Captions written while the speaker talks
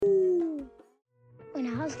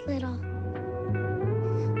was little,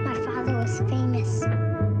 my father was famous.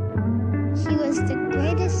 He was the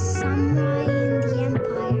greatest samurai in the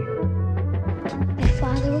empire. My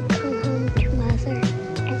father would come home to mother,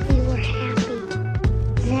 and we were happy.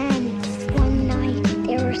 Then, one night,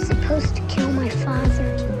 they were supposed to kill my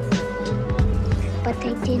father, but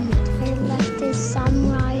they didn't. They left his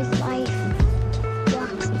samurai's life,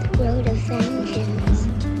 walked the road of vengeance,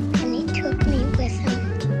 and he took me with him.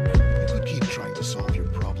 You could keep trying to solve your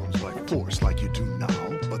problems by force like you do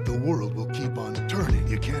now, but the world will keep on turning.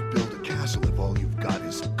 You can't build a castle if all you've got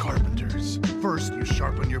is carpenters. First, you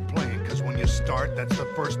sharpen your plane, because when you start, that's the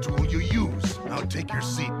first tool you use. Now take your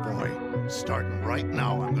seat, boy. Starting right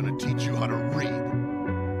now, I'm going to teach you how to read.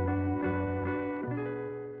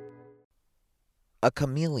 A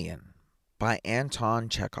Chameleon by Anton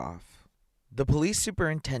Chekov. The police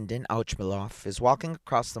superintendent, Auchmilov, is walking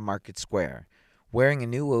across the market square, wearing a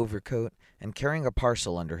new overcoat and carrying a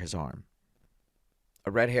parcel under his arm.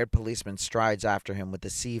 A red-haired policeman strides after him with a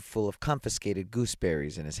sieve full of confiscated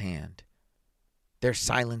gooseberries in his hand. There's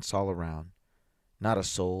silence all around, not a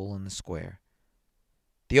soul in the square.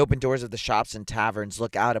 The open doors of the shops and taverns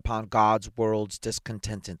look out upon God's worlds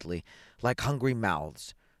discontentedly, like hungry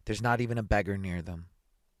mouths. There's not even a beggar near them.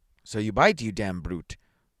 "So you bite, you damn brute."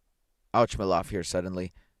 Auchmilov hears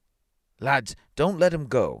suddenly. "Lads, don't let him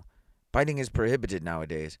go. Biting is prohibited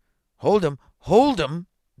nowadays." "Hold him! Hold him!"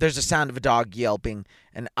 There's a sound of a dog yelping,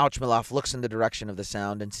 and Auchmilov looks in the direction of the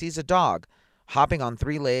sound and sees a dog, hopping on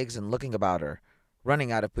 3 legs and looking about her,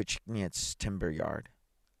 running out of Puchniet's timber yard.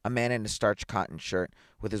 A man in a starched cotton shirt,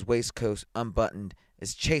 with his waistcoat unbuttoned,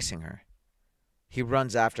 is chasing her. He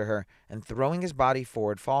runs after her, and throwing his body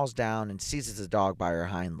forward, falls down and seizes the dog by her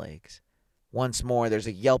hind legs. Once more there's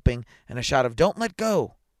a yelping and a shout of "Don't let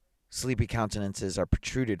go!" Sleepy countenances are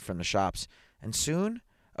protruded from the shops, and soon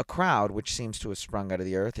a crowd, which seems to have sprung out of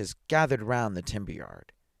the earth, is gathered round the timber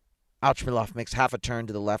yard. Auchmilov makes half a turn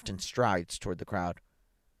to the left and strides toward the crowd.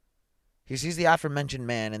 He sees the aforementioned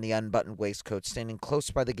man in the unbuttoned waistcoat standing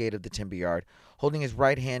close by the gate of the timber yard, holding his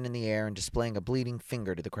right hand in the air and displaying a bleeding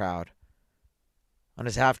finger to the crowd. On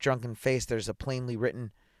his half-drunken face there's a plainly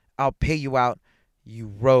written, "I'll pay you out, you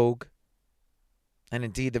rogue." And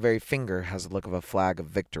indeed the very finger has the look of a flag of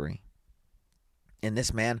victory. In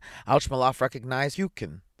this man, Auchmilov recognized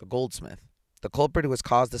Yukin, the goldsmith. The culprit who has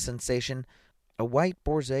caused the sensation, a white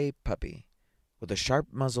Borzoi puppy, with a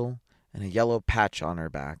sharp muzzle and a yellow patch on her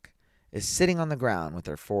back, is sitting on the ground with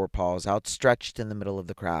her 4 paws outstretched in the middle of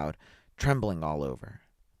the crowd, trembling all over.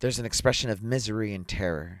 There's an expression of misery and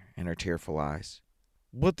terror in her tearful eyes.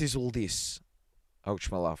 "What is all this?"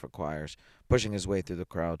 Auchmilov inquires, pushing his way through the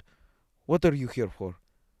crowd. "What are you here for?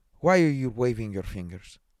 Why are you waving your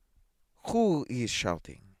fingers? Who is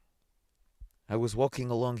shouting?" "I was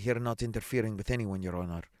walking along here, not interfering with anyone, Your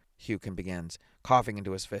Honor," Hukin begins, coughing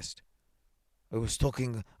into his fist. "I was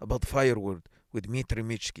talking about firewood with Dmitri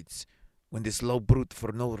Michkits, when this low brute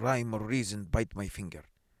for no rhyme or reason bite my finger.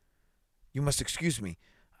 You must excuse me,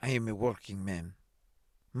 I am a working man.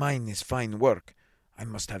 Mine is fine work. I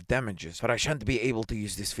must have damages, for I shan't be able to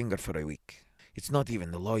use this finger for a week. It's not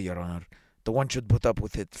even the law, Your Honor. The one should put up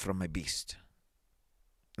with it from my beast.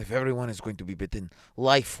 If everyone is going to be bitten,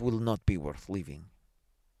 life will not be worth living."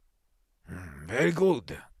 "Very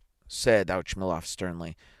good," said Auchmilov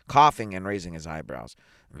sternly, coughing and raising his eyebrows.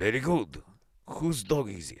 "Very good. Whose dog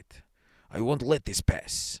is it? I won't let this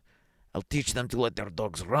pass. I'll teach them to let their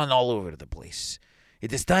dogs run all over the place.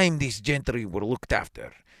 It is time these gentry were looked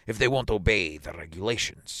after, if they won't obey the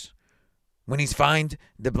regulations. When he's fined,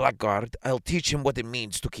 the blackguard, I'll teach him what it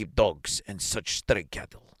means to keep dogs and such stray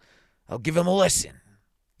cattle. I'll give him a lesson.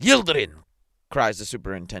 Yildirin," cries the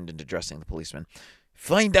superintendent, addressing the policeman,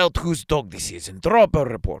 "find out whose dog this is and draw up a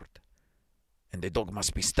report. And the dog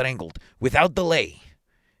must be strangled without delay.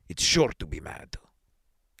 It's sure to be mad.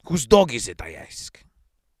 Whose dog is it, I ask?"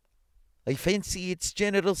 "I fancy it's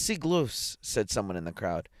General Siglos," said someone in the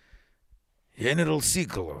crowd. "General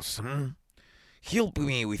Siglos, Help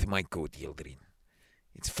me with my coat, Yildirin.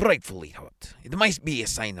 It's frightfully hot. It might be a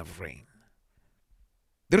sign of rain.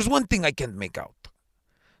 There's one thing I can't make out.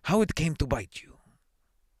 How it came to bite you."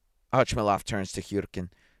 Auchmilov turns to Hurkin.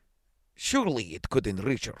 "Surely it couldn't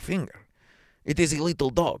reach your finger. It is a little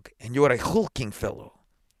dog, and you are a hulking fellow.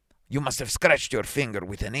 You must have scratched your finger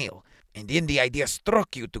with a nail, and then the idea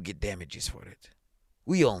struck you to get damages for it.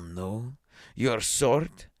 We all know. You're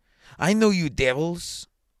sort. I know you devils."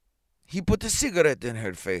 "He put a cigarette in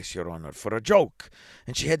her face, Your Honor, for a joke,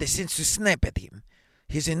 and she had the sense to snap at him.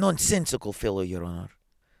 He's a nonsensical fellow, Your Honor."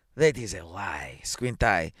 "That is a lie, Squint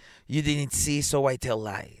Eye. You didn't see, so I tell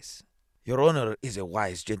lies." Your Honor is a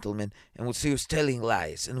wise gentleman, and will see who's telling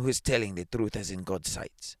lies and who is telling the truth as in God's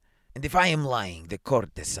sight. And if I am lying, the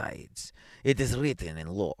court decides. It is written in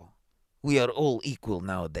law. We are all equal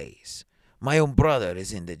nowadays. My own brother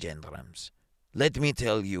is in the gendarmes. Let me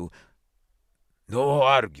tell you, no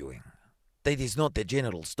arguing. That is not the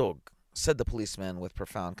general's dog, said the policeman with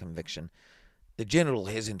profound conviction. The general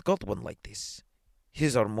hasn't got one like this.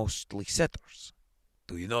 His are mostly setters.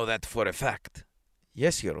 Do you know that for a fact?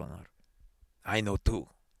 Yes, Your Honor. I know too.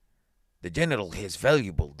 The general has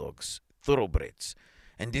valuable dogs, thoroughbreds,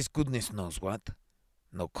 and this goodness knows what.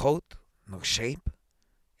 No coat, no shape,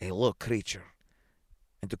 a low creature.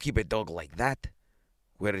 And to keep a dog like that,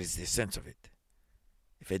 where is the sense of it?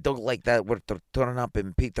 If a dog like that were to turn up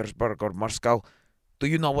in Petersburg or Moscow, do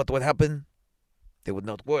you know what would happen? They would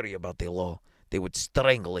not worry about the law. They would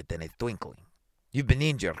strangle it in a twinkling. You've been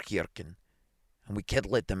injured, Hirkin, and we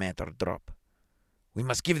can't let the matter drop. We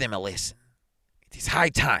must give them a lesson. It is high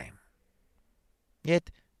time.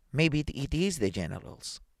 Yet, maybe it is the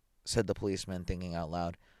general's, said the policeman, thinking out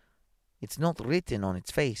loud. It's not written on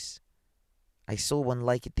its face. I saw one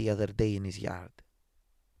like it the other day in his yard.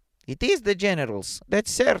 It is the general's,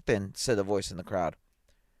 that's certain, said a voice in the crowd.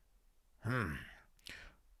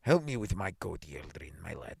 Help me with my coat, Yeldrin,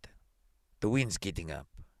 my lad. The wind's getting up.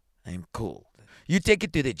 I am cold. You take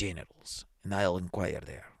it to the general's, and I'll inquire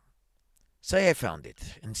there. Say I found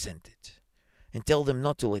it and sent it, and tell them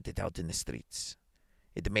not to let it out in the streets.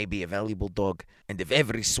 It may be a valuable dog, and if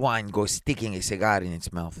every swine goes sticking a cigar in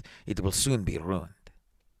its mouth, it will soon be ruined.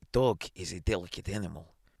 A dog is a delicate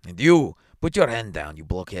animal. And you, put your hand down, you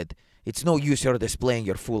blockhead. It's no use you're displaying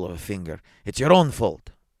your fool of a finger. It's your own fault.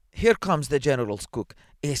 Here comes the general's cook.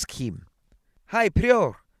 Ask him. Hi,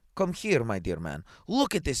 Prior. Come here, my dear man.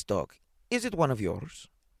 Look at this dog. Is it one of yours?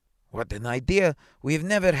 What an idea. We've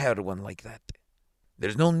never had one like that.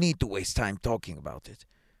 There's no need to waste time talking about it.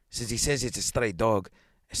 Since he says it's a stray dog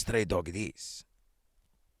it is.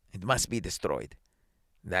 It must be destroyed.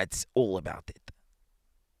 That's all about it.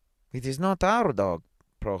 It is not our dog,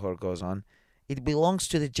 Prohor goes on. It belongs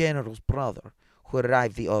to the general's brother, who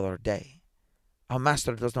arrived the other day. Our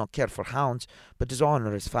master does not care for hounds, but his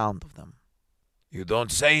honor is fond of them. You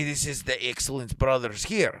don't say this is the excellent brothers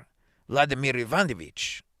here, Vladimir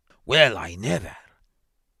Ivanovich. Well, I never.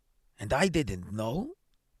 And I didn't know?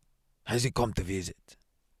 Has he come to visit?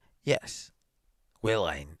 Yes. Well,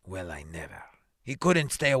 I never. He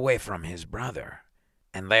couldn't stay away from his brother,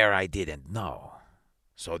 and there I didn't know.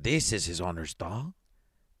 So this is his honor's dog?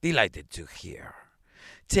 Delighted to hear.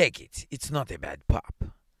 Take it. It's not a bad pup.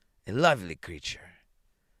 A lovely creature.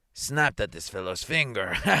 Snapped at this fellow's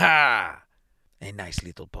finger. Ha ha! A nice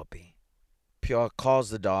little puppy. Pure calls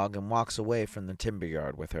the dog and walks away from the timber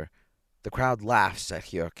yard with her. The crowd laughs at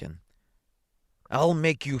Hirkin. I'll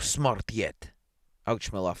make you smart yet,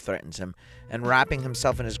 Auchmilov threatens him, and wrapping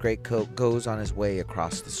himself in his greatcoat, goes on his way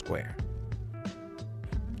across the square.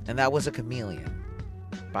 And that was A Chameleon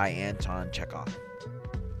by Anton Chekov.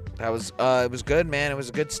 That was it was good, man. It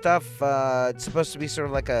was good stuff. It's supposed to be sort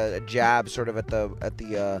of like a jab, sort of at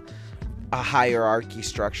the a hierarchy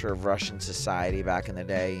structure of Russian society back in the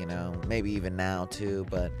day. You know, maybe even now too.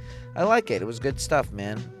 But I like it. It was good stuff,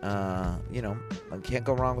 man. You know, I can't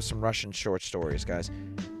go wrong with some Russian short stories, guys.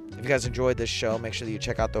 If you guys enjoyed this show, make sure that you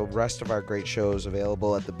check out the rest of our great shows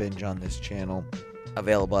available at the Binge on This channel.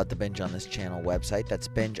 Available at the Binge on This channel website. That's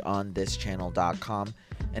bingeonthischannel.com.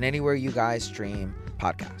 And anywhere you guys stream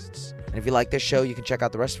podcasts. And if you like this show, you can check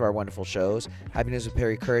out the rest of our wonderful shows. Happy News with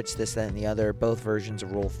Perry Kurtz, This, That, and the Other, both versions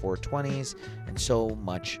of Roll 420s, and so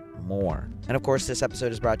much more. And of course, this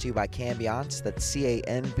episode is brought to you by Cambiance. That's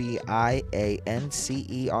Cambiance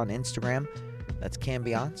on Instagram. That's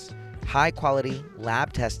Cambiance. High quality,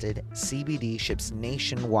 lab tested CBD, ships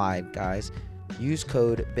nationwide, guys. Use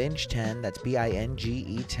code BINGE10, that's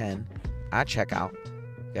BINGE 10, at checkout.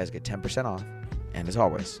 You guys get 10% off. And as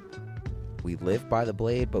always, we live by the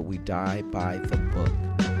blade, but we die by the book.